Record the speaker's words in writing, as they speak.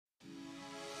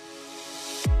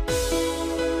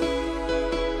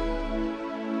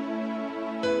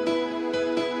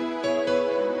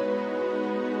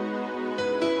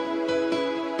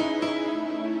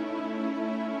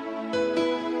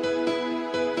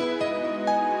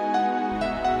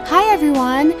Hi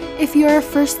everyone! If you're a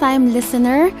first-time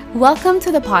listener, welcome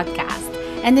to the podcast.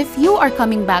 And if you are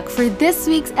coming back for this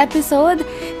week's episode,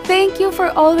 thank you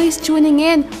for always tuning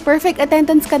in. Perfect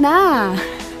attendance ka na!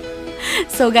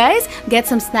 So guys,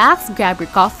 get some snacks, grab your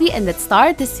coffee, and let's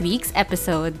start this week's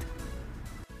episode.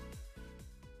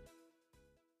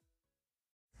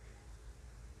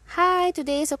 Hi,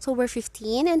 today is October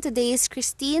 15 and today's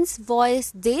Christine's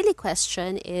Voice daily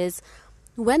question is,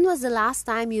 when was the last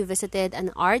time you visited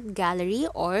an art gallery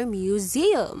or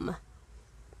museum?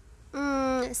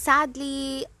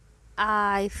 Sadly,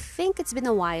 I think it's been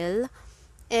a while.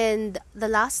 And the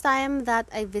last time that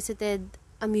I visited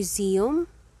a museum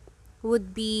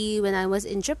would be when I was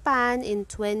in Japan in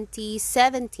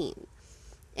 2017.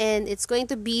 And it's going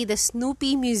to be the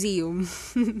Snoopy Museum.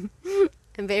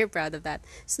 I'm very proud of that.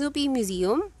 Snoopy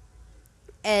Museum.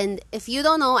 And if you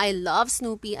don't know, I love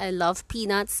Snoopy. I love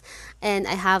Peanuts. And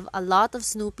I have a lot of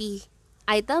Snoopy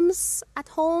items at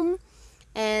home.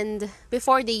 And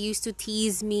before, they used to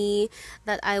tease me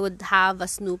that I would have a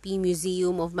Snoopy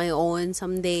museum of my own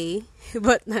someday.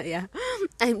 But yeah,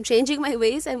 I'm changing my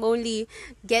ways. I'm only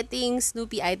getting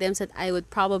Snoopy items that I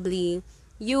would probably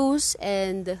use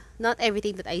and not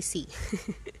everything that I see.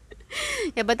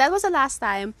 Yeah, but that was the last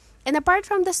time. And apart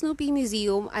from the Snoopy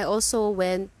Museum, I also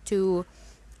went to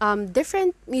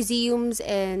different museums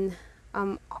and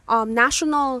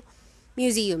national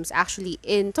museums actually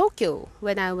in Tokyo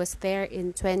when I was there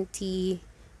in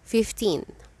 2015.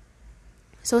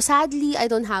 So sadly, I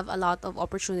don't have a lot of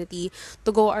opportunity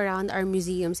to go around our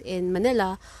museums in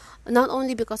Manila, not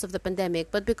only because of the pandemic,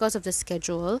 but because of the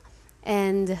schedule.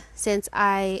 And since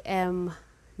I am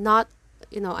not,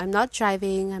 I'm not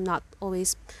driving, I'm not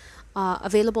always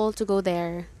available to go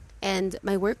there, and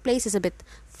my workplace is a bit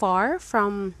far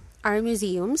from our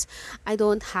museums, I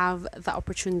don't have the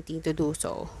opportunity to do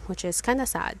so, which is kind of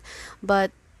sad.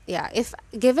 But yeah, if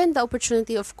given the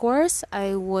opportunity, of course,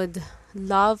 I would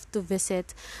love to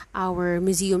visit our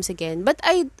museums again. But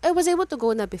I was able to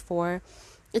go na before.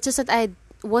 It's just that I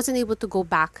wasn't able to go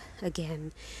back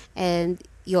again. And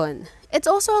yun. It's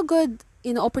also a good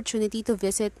opportunity to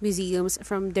visit museums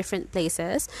from different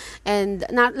places. And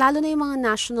lalo na yung mga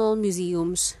national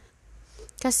museums.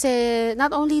 Kasi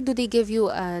not only do they give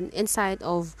you an insight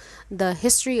of the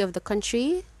history of the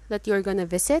country that you're gonna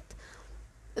visit,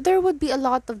 there would be a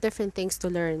lot of different things to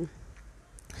learn.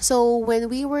 So when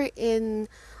we were in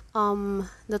the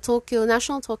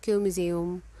National Tokyo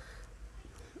Museum,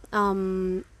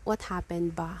 what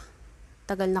happened ba?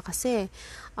 Tagal na kasi.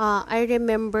 I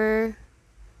remember,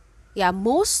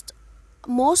 most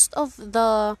of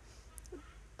the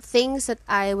things that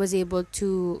I was able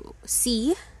to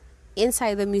see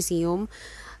inside the museum,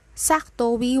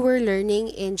 sakto, we were learning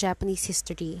in Japanese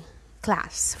history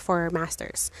class for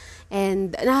masters.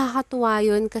 And nakakatuwa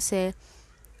yun kasi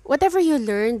whatever you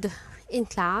learned in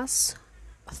class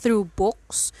through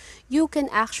books, you can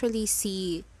actually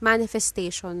see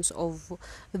manifestations of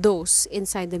those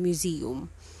inside the museum.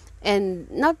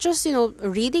 And not just,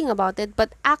 reading about it,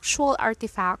 but actual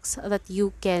artifacts that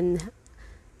you can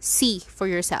see for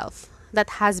yourself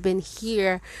that has been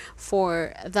here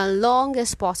for the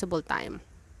longest possible time.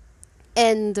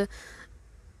 And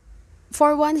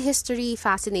for one, history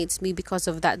fascinates me because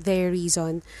of that very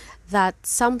reason, that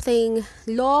something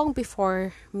long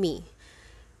before me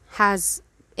has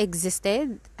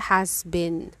existed, has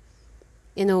been,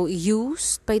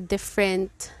 used by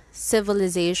different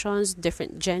civilizations,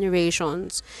 different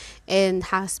generations, and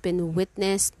has been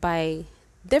witnessed by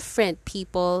different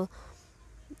people,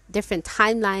 different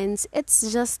timelines.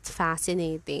 It's just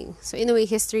fascinating. So in a way,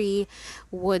 history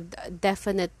would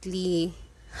definitely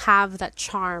have that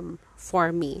charm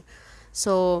for me.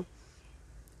 So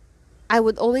I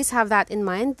would always have that in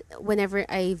mind whenever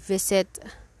I visit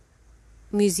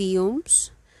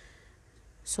museums.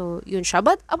 So yun siya.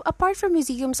 But apart from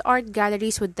museums, art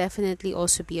galleries would definitely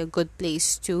also be a good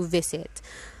place to visit.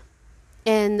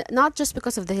 And not just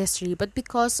because of the history, but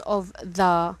because of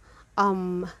the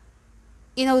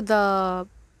the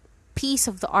piece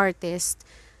of the artist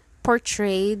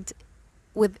portrayed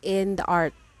within the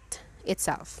art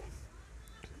itself.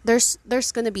 There's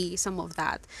gonna be some of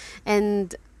that,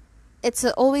 and it's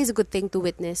always a good thing to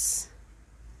witness.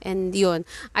 And yun,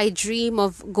 I dream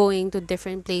of going to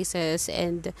different places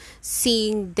and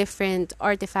seeing different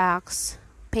artifacts,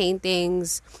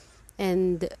 paintings,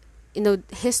 and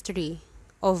history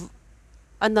of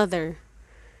another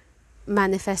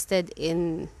manifested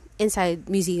inside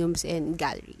museums and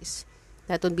galleries.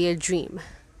 That would be a dream.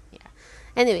 Yeah.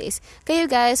 Anyways, kayo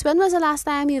guys, when was the last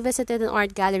time you visited an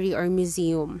art gallery or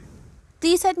museum?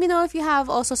 please let me know if you have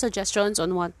also suggestions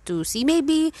on what to see.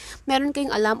 Maybe meron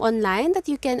kayong alam online that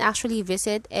you can actually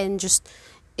visit and just,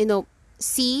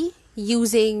 see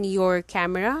using your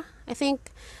camera. I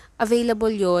think available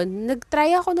yun.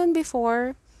 Nag-try ako nun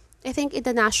before. I think in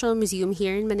the National Museum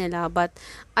here in Manila, but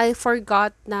I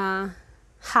forgot na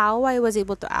how I was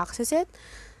able to access it.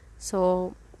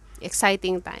 So,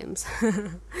 exciting times.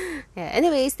 Yeah.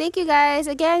 Anyways, thank you guys.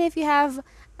 Again, if you have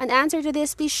an answer to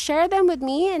this, please share them with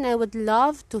me, and I would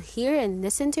love to hear and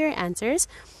listen to your answers.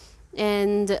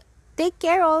 And take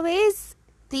care always.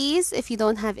 Please, if you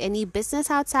don't have any business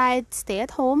outside, stay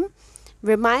at home.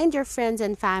 Remind your friends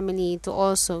and family to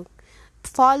also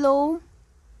follow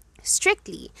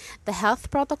strictly the health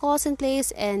protocols in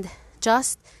place and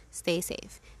just stay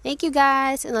safe. Thank you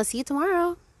guys, and I'll see you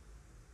tomorrow.